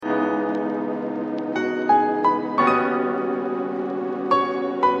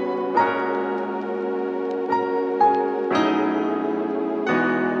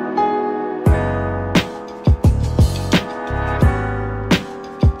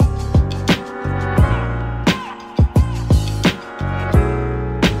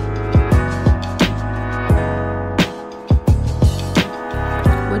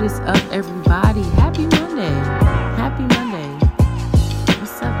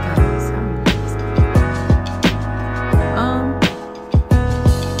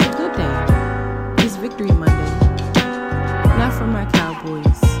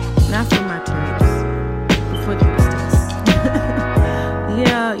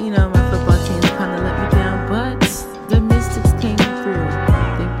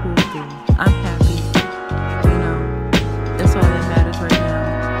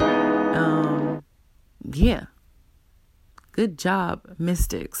job,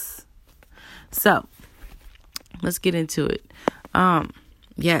 Mystics. So, let's get into it.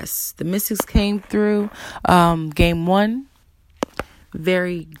 Yes, the Mystics came through. Game 1,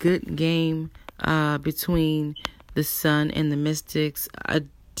 very good game between the Sun and the Mystics. I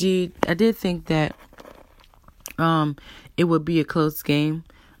did think that it would be a close game.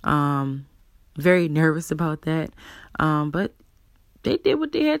 Very nervous about that. But they did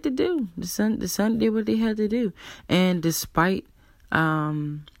what they had to do. The Sun did what they had to do. And despite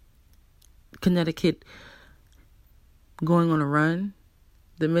Connecticut going on a run,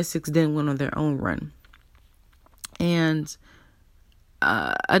 the Mystics didn't went on their own run. And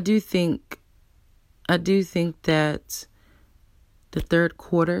I do think that the third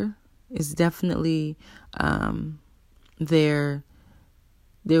quarter is definitely their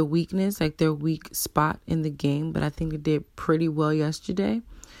weakness, like their weak spot in the game. But I think they did pretty well yesterday.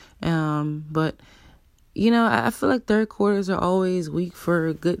 But I feel like third quarters are always weak for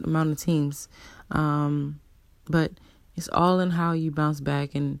a good amount of teams. But it's all in how you bounce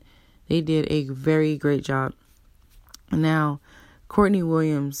back, and they did a very great job. Now, Courtney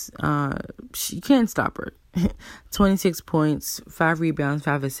Williams, she can't stop her. 26 points, 5 rebounds,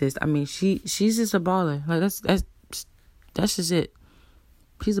 5 assists. I mean, she's just a baller. Like that's just it.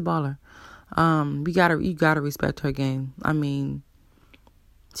 She's a baller. You gotta respect her game. I mean,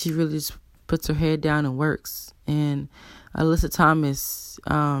 she really just puts her head down and works. And Alyssa Thomas,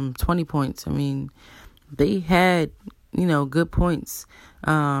 20 points. I mean, they had good points.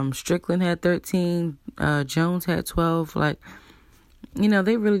 Strickland had 13. Jones had 12. Like,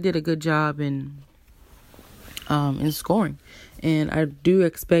 they really did a good job in scoring. And I do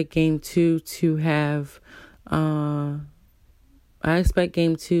expect game 2 to have. I expect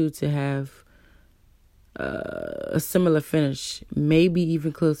game 2 to have a similar finish, maybe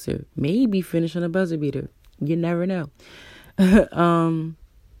even closer, maybe finish on a buzzer beater. You never know.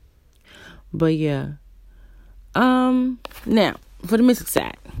 But yeah. Now for the Mystics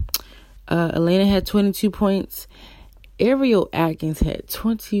side, Elena had 22 points. Ariel Atkins had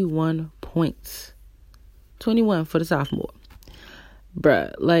 21 points. 21 for the sophomore.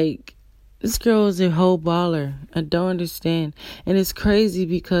 Bruh, like, this girl is a whole baller. I don't understand. And it's crazy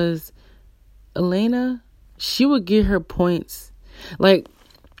because Elena, she would get her points. Like,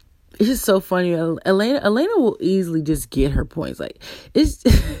 it's just so funny. Elena will easily just get her points. Like, it's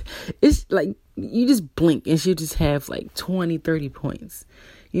like you just blink and she'll just have like 20, 30 points.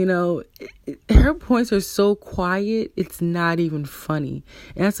 Her points are so quiet, it's not even funny.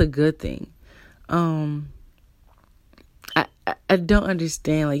 And that's a good thing. I don't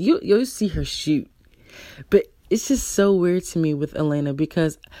understand. Like, you'll see her shoot. But it's just so weird to me with Elena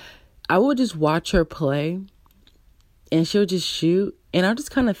because I will just watch her play and she'll just shoot and I'll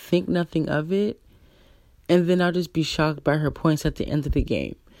just kind of think nothing of it. And then I'll just be shocked by her points at the end of the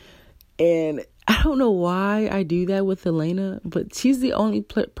game. And I don't know why I do that with Elena, but she's the only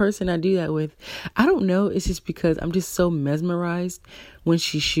person I do that with. I don't know. It's just because I'm just so mesmerized when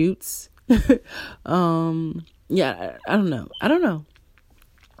she shoots. Yeah, I don't know.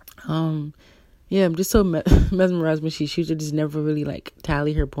 Yeah, I'm just so mesmerized when she shoots. I just never really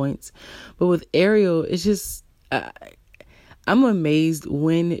tally her points. But with Ariel, it's just I'm amazed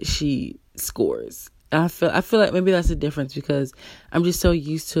when she scores. I feel like maybe that's the difference because I'm just so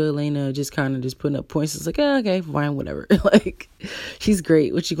used to Elena just kind of just putting up points. It's like, oh, okay, fine, whatever. Like, she's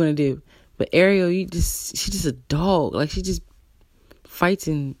great. What you gonna do? But Ariel, she's just a dog. Like, she just fights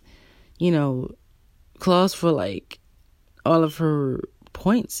and claws for all of her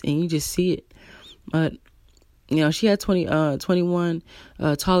points, and you just see it. But she had 21.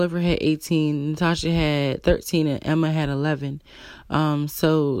 Tolliver had 18. Natasha had 13, and Emma had 11.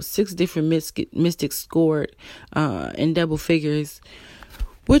 So 6 different Mystics scored in double figures,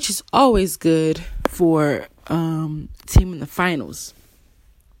 which is always good for team in the finals.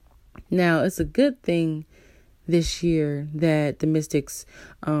 Now, it's a good thing this year that the Mystics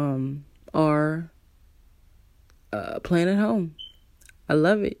are playing at home. I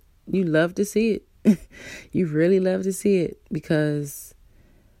love it. You love to see it. You really love to see it because,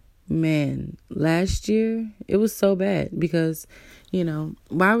 man, last year it was so bad because,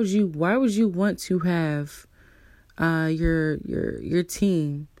 why would you want to have your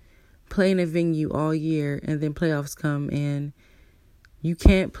team play in a venue all year and then playoffs come and you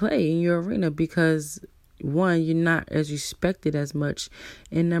can't play in your arena because, one, you're not as respected as much,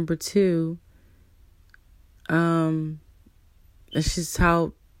 and number 2, it's just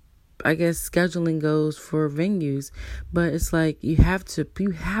how I guess scheduling goes for venues. But it's like you have to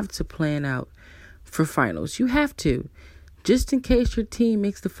plan out for finals. You have to, just in case your team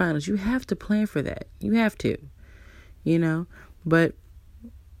makes the finals. You have to plan for that. You have to, But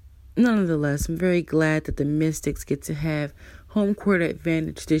nonetheless, I'm very glad that the Mystics get to have home court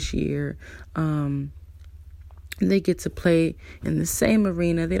advantage this year. They get to play in the same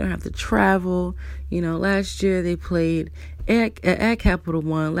arena. They don't have to travel. Last year they played at Capital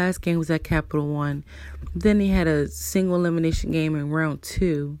One. Last game was at Capital One. Then they had a single elimination game in round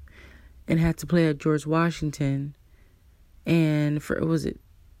 2 and had to play at George Washington. And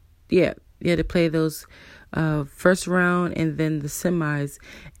you had to play those first round and then the semis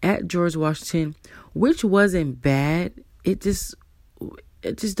at George Washington, which wasn't bad. I just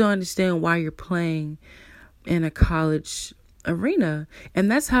don't understand why you're playing in a college arena.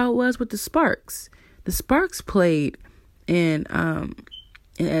 And that's how it was with the Sparks. The Sparks played in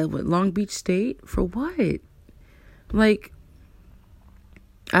Long Beach State for what? Like,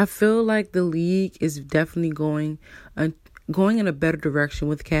 I feel like the league is definitely going in a better direction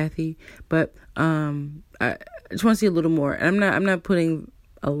with Kathy, but I just want to see a little more. I'm not putting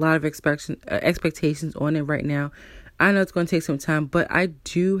a lot of expectations on it right now. I know it's going to take some time, but I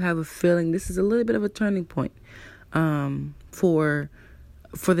do have a feeling this is a little bit of a turning point for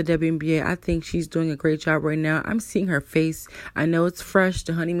the WNBA. I think she's doing a great job right now. I'm seeing her face. I know it's fresh.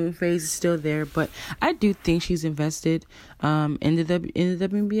 The honeymoon phase is still there, but I do think she's invested in the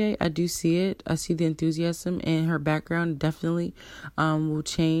WNBA. I do see it. I see the enthusiasm, and her background definitely will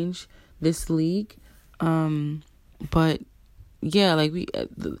change this league. But yeah, like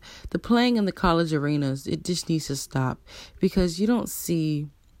the playing in the college arenas, it just needs to stop, because you don't see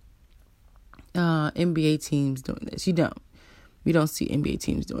NBA teams doing this. You don't see NBA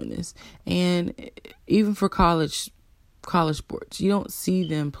teams doing this. And even for college sports, you don't see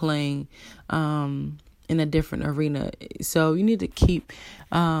them playing in a different arena. So you need to keep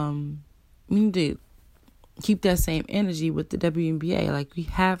that same energy with the WNBA. Like, we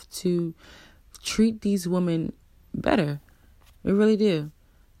have to treat these women better. We really do.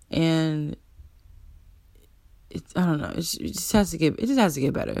 And I don't know. It just has to get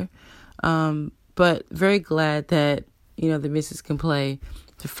better. But very glad that the Mystics can play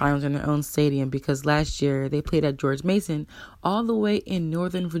the finals in their own stadium, because last year they played at George Mason, all the way in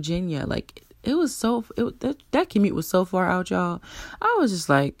Northern Virginia. Like, that commute was so far out, y'all. I was just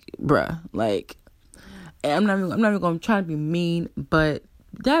like, bruh, like, I'm not even going to try to be mean, but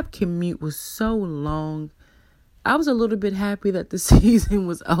that commute was so long. I was a little bit happy that the season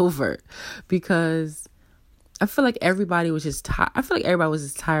was over, because I feel like everybody was just tired. I feel like everybody was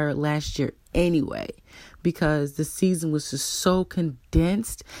just tired last year anyway, because the season was just so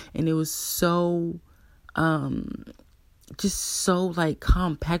condensed, and it was so, just so like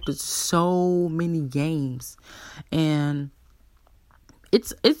compact with so many games. And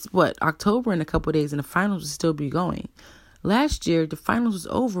it's October in a couple of days, and the finals will still be going. Last year, the finals was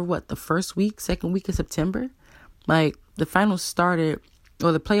over, the second week of September? Like, the finals started,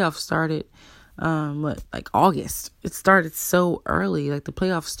 or the playoffs started, August. It started so early. Like, the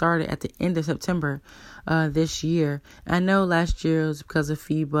playoffs started at the end of September this year. I know last year was because of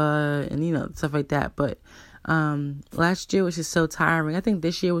FIBA and, stuff like that. But last year was just so tiring. I think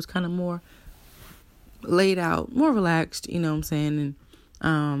this year was kind of more laid out, more relaxed, you know what I'm saying?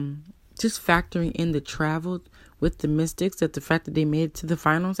 And just factoring in the travel with the Mystics, that the fact that they made it to the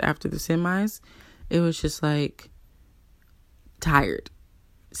finals after the semis, it was just like tired.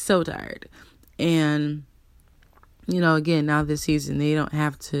 So tired. And, again, now this season, they don't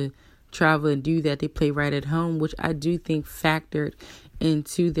have to travel and do that. They play right at home, which I do think factored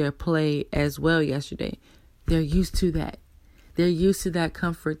into their play as well yesterday. They're used to that. They're used to that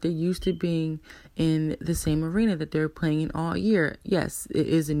comfort. They're used to being in the same arena that they're playing in all year. Yes, it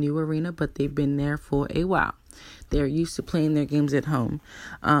is a new arena, but they've been there for a while. They're used to playing their games at home.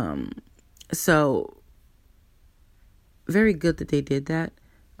 So very good that they did that.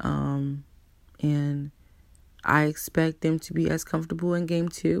 And I expect them to be as comfortable in game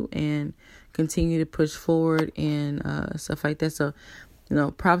 2 and continue to push forward and stuff like that. So,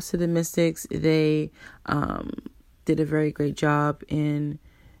 props to the Mystics. They did a very great job in,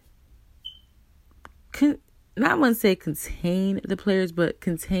 not want to say contain the players, but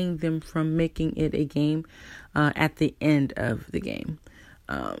contain them from making it a game at the end of the game.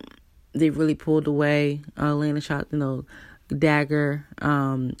 They really pulled away. Lana shot, dagger.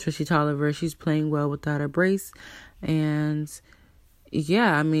 Trishy Tolliver, she's playing well without her brace. And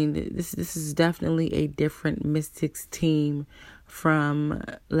yeah, I mean, this is definitely a different Mystics team from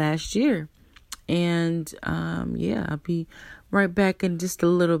last year. And I'll be right back in just a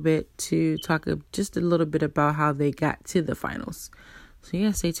little bit to talk just a little bit about how they got to the finals. So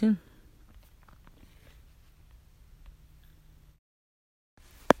yeah, stay tuned.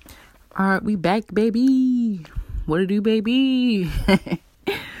 All right, we back, baby. What it do, baby?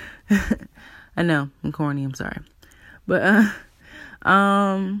 I know, I'm corny, I'm sorry. But,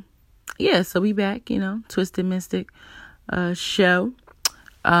 yeah, so we back, Twisted Mystic, show.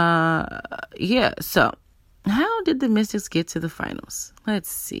 Yeah, so how did the Mystics get to the finals? Let's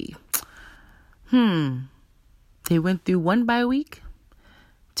see. They went through 1 bye week,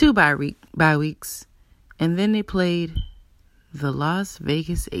 2 bye weeks, and then they played the Las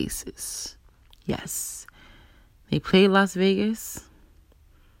Vegas Aces. Yes, they played Las Vegas.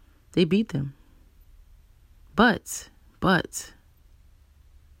 They beat them. But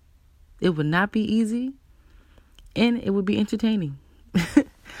it would not be easy, and it would be entertaining.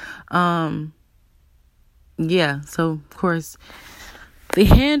 Yeah, so of course they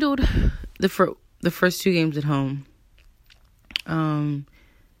handled the first 2 games at home.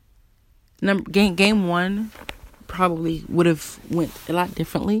 Game 1 probably would have went a lot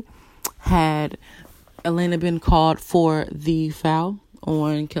differently had Elena been called for the foul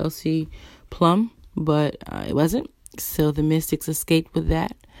on Kelsey Plum, but it wasn't. So the Mystics escaped with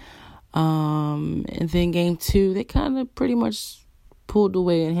that. And then game 2, they kind of pretty much pulled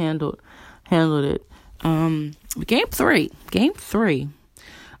away and handled it. Game 3,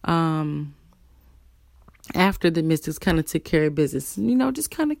 after the Mystics kind of took care of business,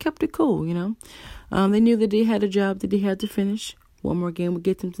 just kind of kept it cool, they knew that they had a job that they had to finish. One more game would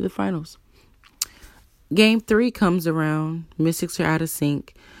get them to the finals. Game 3 comes around. Mystics are out of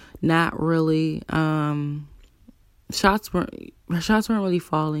sync. Not really. Shots weren't really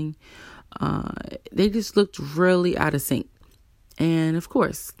falling. They just looked really out of sync. And of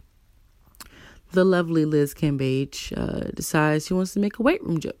course, the lovely Liz Cambage decides she wants to make a weight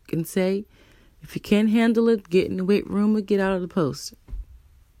room joke and say, if you can't handle it, get in the weight room or get out of the post.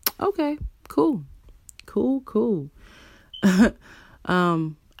 Okay, cool.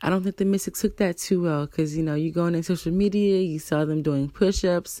 I don't think the Mystics took that too well because, you go on their social media, you saw them doing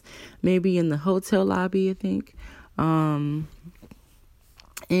push-ups, maybe in the hotel lobby, I think. And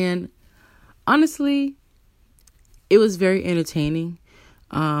honestly, it was very entertaining.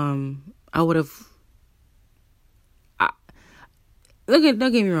 Don't get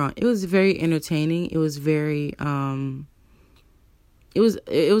me wrong. It was very entertaining. It was very, it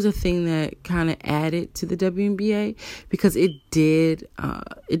was a thing that kind of added to the WNBA because it did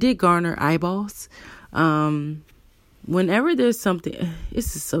garner eyeballs. Whenever there's something,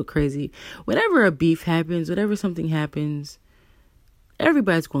 this is so crazy. Whenever a beef happens, whenever something happens,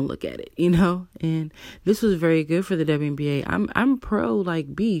 everybody's going to look at it, and this was very good for the WNBA. I'm pro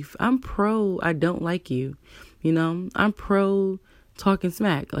beef. I'm pro, I don't like you, I'm pro talking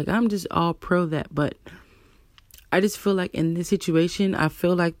smack. I'm just all pro that, but I just feel like in this situation, I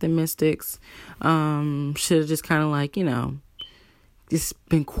feel like the Mystics should have just kind of just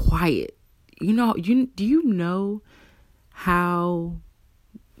been quiet. Do you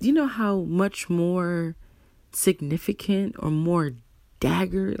know how much more significant or more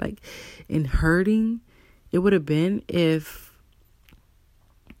dagger and hurting it would have been if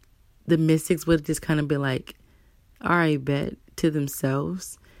the Mystics would have just kind of been all right, bet, to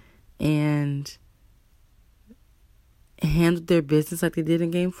themselves and handled their business like they did in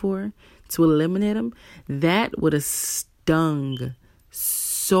game 4 to eliminate them. That would have stung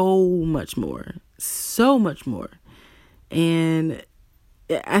so much more. And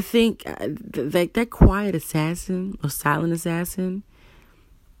I think that quiet assassin or silent assassin,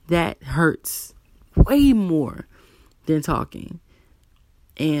 that hurts way more than talking.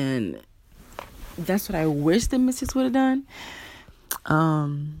 And that's what I wish the Mystics would have done.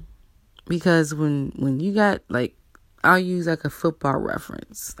 Because when you got I'll use a football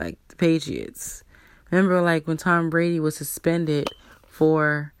reference, the Patriots. Remember when Tom Brady was suspended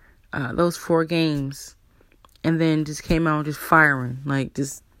for those 4 games and then just came out just firing,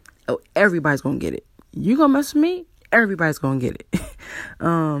 everybody's gonna get it. You gonna mess with me? Everybody's gonna get it.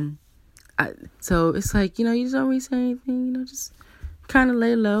 So it's you just don't really say anything, just kind of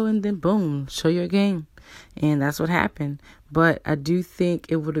lay low and then boom, show your game. And that's what happened. But I do think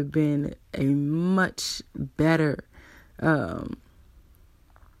it would have been a much better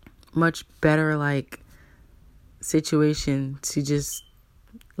situation to just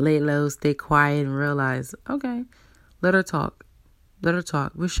lay low, stay quiet, and realize, okay, let her talk.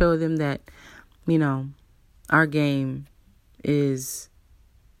 We'll show them that, our game is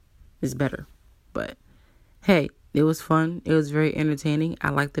better. But hey, it was fun. It was very entertaining. I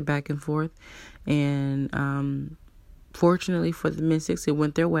liked the back and forth. And fortunately for the Mystics, it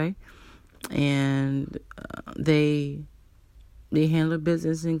went their way. And they handled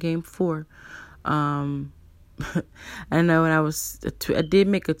business in game 4. I know when I did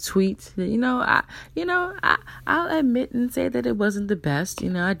make a tweet that, I'll admit and say that it wasn't the best.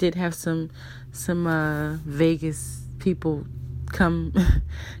 I did have some Vegas people come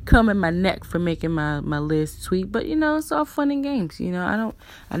in my neck for making my list tweet, but it's all fun and games. I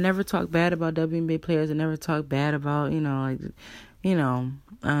never talk bad about WNBA players. I never talk bad about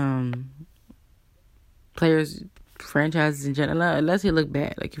players, franchises in general, unless they look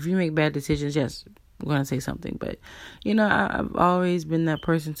bad. Like if you make bad decisions, yes, I'm gonna say something. But I've always been that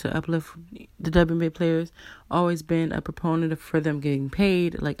person to uplift the WNBA players. Always been a proponent for them getting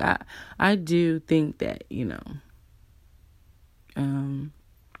paid. Like I do think that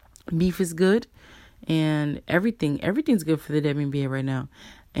beef is good, and everything's good for the WNBA right now.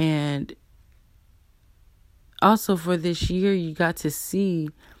 And also for this year, you got to see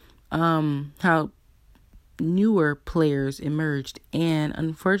how newer players emerged, and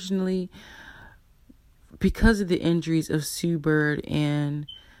unfortunately, because of the injuries of Sue Bird and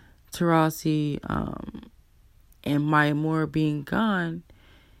Taurasi and Maya Moore being gone,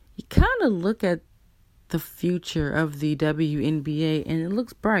 you kind of look at the future of the WNBA and it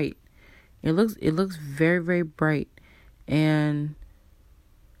looks bright. It looks very, very bright, and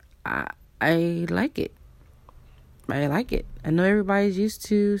I like it. I like it. I know everybody's used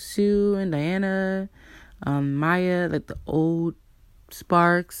to Sue and Diana, Maya, like the old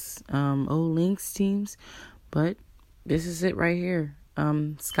Sparks, old Lynx teams, but this is it right here.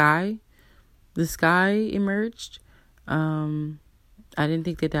 The Sky emerged. I didn't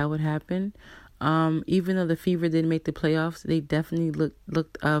think that would happen. Even though the Fever didn't make the playoffs, they definitely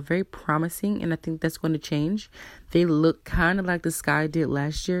looked very promising, and I think that's going to change. They look kind of like the Sky did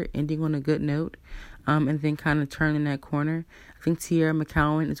last year, ending on a good note, and then kind of turning that corner. I think Tierra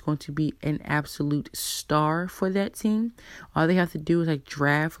McCowan is going to be an absolute star for that team. All they have to do is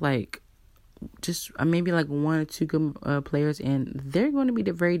draft just maybe one or two good players, and they're going to be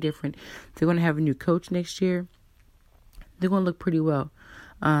very different. They're going to have a new coach next year. They're going to look pretty well.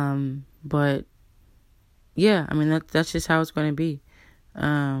 But yeah, that's just how it's going to be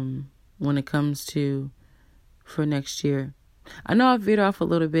when it comes for next year. I know I veered off a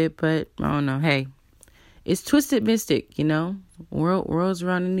little bit, but I don't know. Hey, it's Twisted Mystic, world's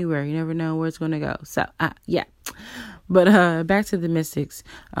around anywhere. You never know where it's going to go. So, yeah. But back to the Mystics.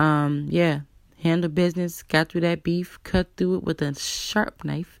 Handle business, got through that beef, cut through it with a sharp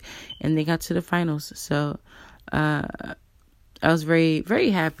knife, and they got to the finals. So, I was very, very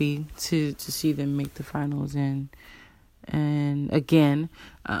happy to see them make the finals, and again,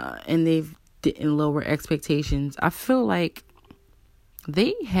 and they didn't lower expectations. I feel like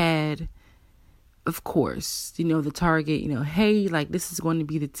they had, of course, the target, hey, this is going to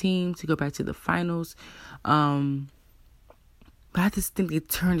be the team to go back to the finals. But I just think they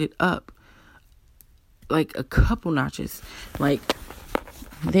turned it up a couple notches.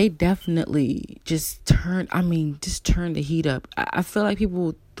 They definitely just turned the heat up. I feel like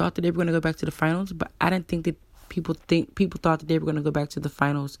people thought that they were going to go back to the finals, but I didn't think that people thought that they were going to go back to the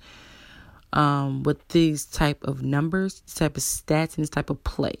finals with these type of numbers, this type of stats, and this type of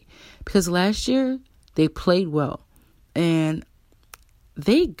play. Because last year, they played well, and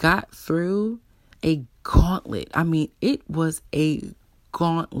they got through a gauntlet. It was a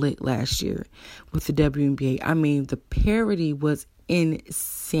gauntlet last year with the WNBA. The parity was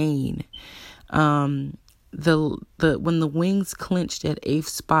insane. When the Wings clinched at 8th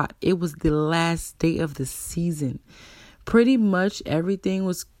spot, it was the last day of the season. Pretty much everything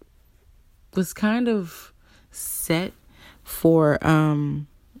was kind of set for the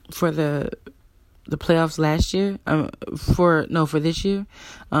playoffs last year. For this year.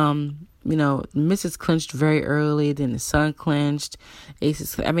 Misses clinched very early, then the Sun clinched,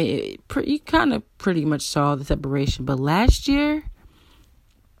 Aces. You kind of pretty much saw the separation. But last year,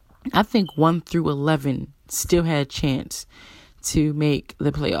 I think 1 through 11 still had a chance to make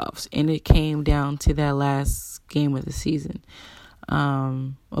the playoffs, and it came down to that last game of the season,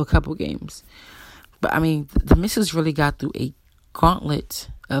 or a couple games. But the Misses really got through a gauntlet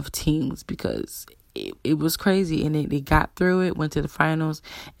of teams because it was crazy, and they got through it, went to the finals,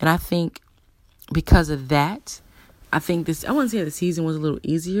 and I think because of that, I wouldn't say the season was a little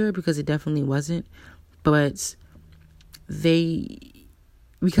easier because it definitely wasn't, but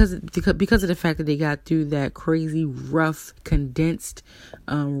because of the fact that they got through that crazy, rough, condensed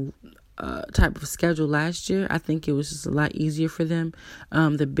type of schedule last year, I think it was just a lot easier for them.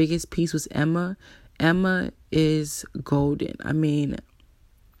 The biggest piece was Emma. Emma is golden.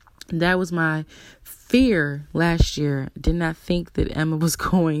 That was my fear last year. Did not think that Emma was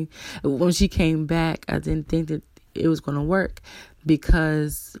going, when she came back, I didn't think that it was going to work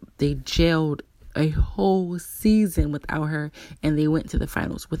because they gelled a whole season without her, and they went to the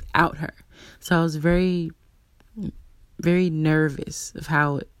finals without her. So I was very, very nervous of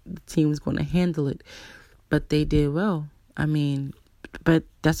how the team was going to handle it, but they did well. I mean, but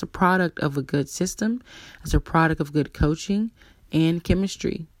that's a product of a good system. It's a product of good coaching and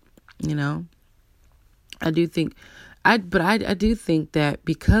chemistry. You know, I do think that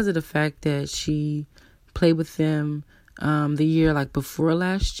because of the fact that she played with them the year like before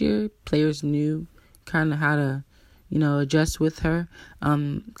last year, players knew kind of how to, adjust with her.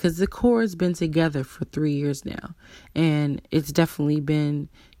 Because the core has been together for 3 years now, and it's definitely been,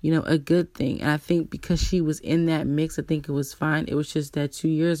 a good thing. And I think because she was in that mix, I think it was fine. It was just that 2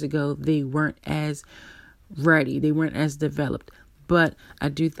 years ago, they weren't as ready. They weren't as developed. But I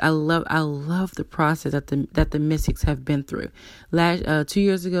love the process that the Mystics have been through. 2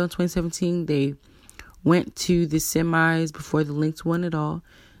 years ago, in 2017, they went to the semis before the Lynx won it all.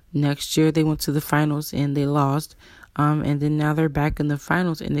 Next year, they went to the finals and they lost. And then now they're back in the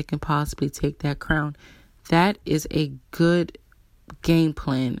finals and they can possibly take that crown. That is a good game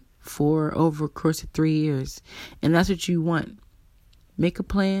plan for over a course of 3 years. And that's what you want. Make a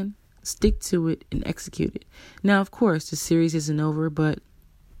plan, stick to it, and execute it. Now, of course, the series isn't over, but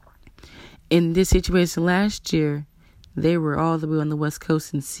in this situation last year, they were all the way on the West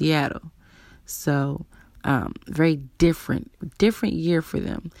Coast in Seattle. So, very different year for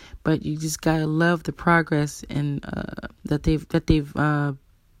them. But you just gotta love the progress and that they've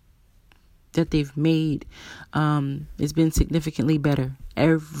made. It's been significantly better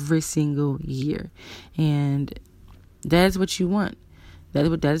every single year, and that is what you want. That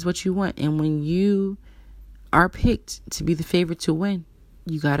is what you want. And when you are picked to be the favorite to win,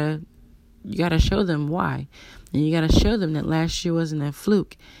 you gotta show them why, and you gotta show them that last year wasn't a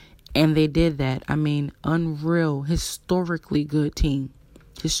fluke. And they did that. I mean, unreal, historically good team.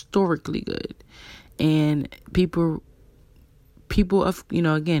 Historically good. And people of,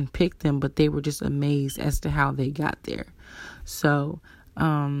 again, picked them, but they were just amazed as to how they got there. So,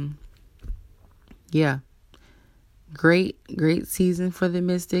 yeah. Great season for the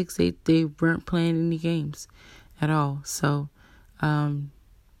Mystics. They weren't playing any games at all. So,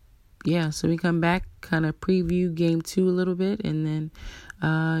 yeah, so we come back, kind of preview game 2 a little bit, and then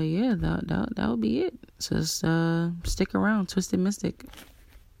that'll be it. Just stick around, Twisted Mystic.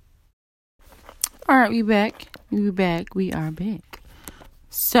 All right, we are back.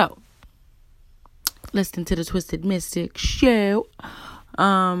 So, listen to the Twisted Mystic show.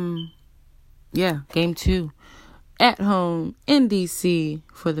 Game 2 at home in DC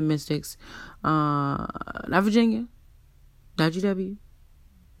for the Mystics. Not Virginia, not GW.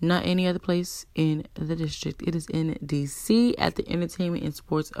 Not any other place in the district. It is in D.C. at the Entertainment and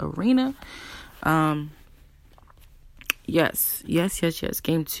Sports Arena. Yes.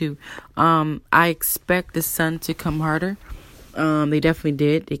 Game 2. I expect the Sun to come harder. They definitely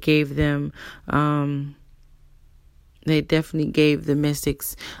did. They gave them. They definitely gave the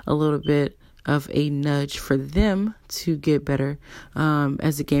Mystics a little bit of a nudge for them to get better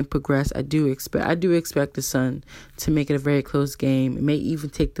as the game progressed. I do expect the Sun to make it a very close game. It may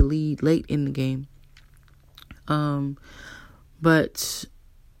even take the lead late in the game. But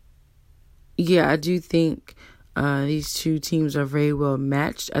yeah, I do think these two teams are very well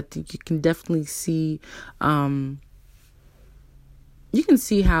matched. I think you can definitely see how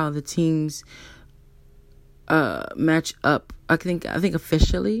the teams match up. I think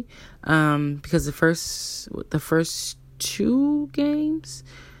officially, because the first 2 games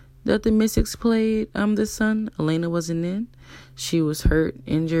that the Mystics played, the Sun, Elena wasn't in. She was hurt,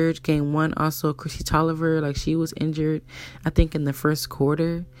 injured. Game 1, also Chrissy Tolliver, she was injured, I think in the first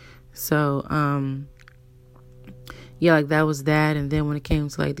quarter. So, that was that. And then when it came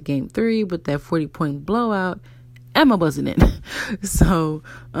to the game 3 with that 40-point blowout, Emma wasn't in. So,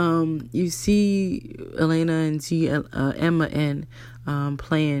 you see Elena and see Emma in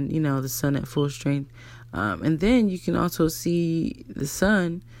playing, the Sun at full strength. And then you can also see the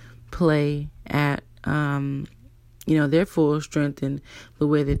Sun play at, their full strength and the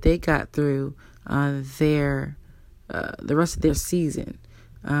way that they got through the rest of their season.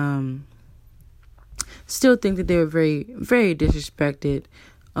 Still think that they were very, very disrespected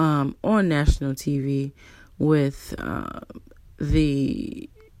on national TV with the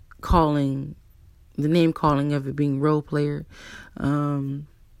name calling of it being role player. I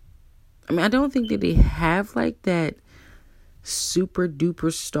don't think that they have that super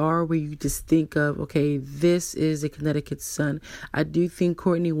duper star where you just think of, okay, this is a Connecticut Sun. I do think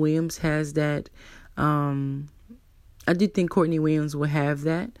Courtney Williams has that. I do think Courtney Williams will have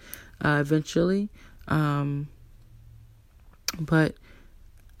that eventually. But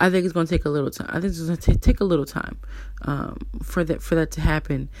I think it's going to take a little time. I think it's going to take a little time for that to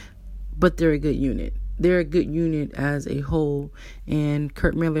happen. But they're a good unit. They're a good unit as a whole. And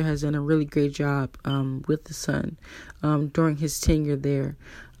Kurt Miller has done a really great job with the Sun during his tenure there.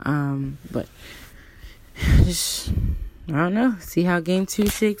 But just, I don't know. See how Game 2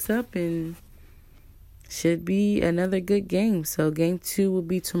 shakes up, and should be another good game. So Game 2 will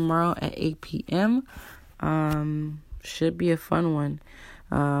be tomorrow at 8 p.m. Should be a fun one.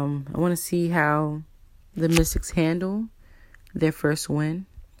 I want to see how the Mystics handle their first win.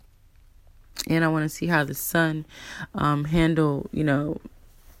 And I want to see how the Sun handle,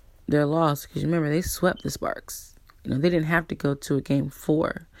 their loss. Because remember, they swept the Sparks. They didn't have to go to a Game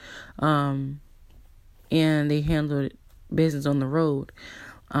 4. And they handled business on the road.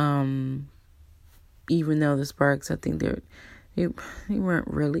 Even though the Sparks, I think they weren't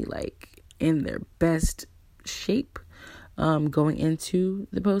really like in their best shape going into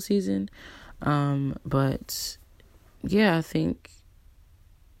the postseason. But yeah, I think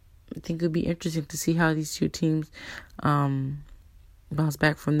it would be interesting to see how these two teams bounce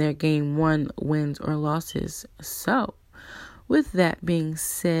back from their Game 1 wins or losses. So, with that being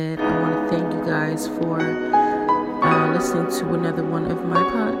said, I want to thank you guys for listening to another one of my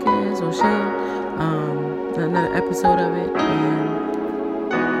podcasts or show, another episode of it.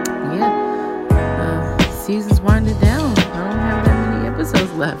 And yeah, season's winding down. I don't have that many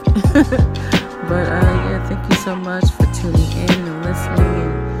episodes left. But yeah, thank you so much for tuning in and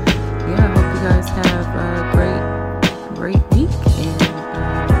listening. And yeah, I hope you guys have a great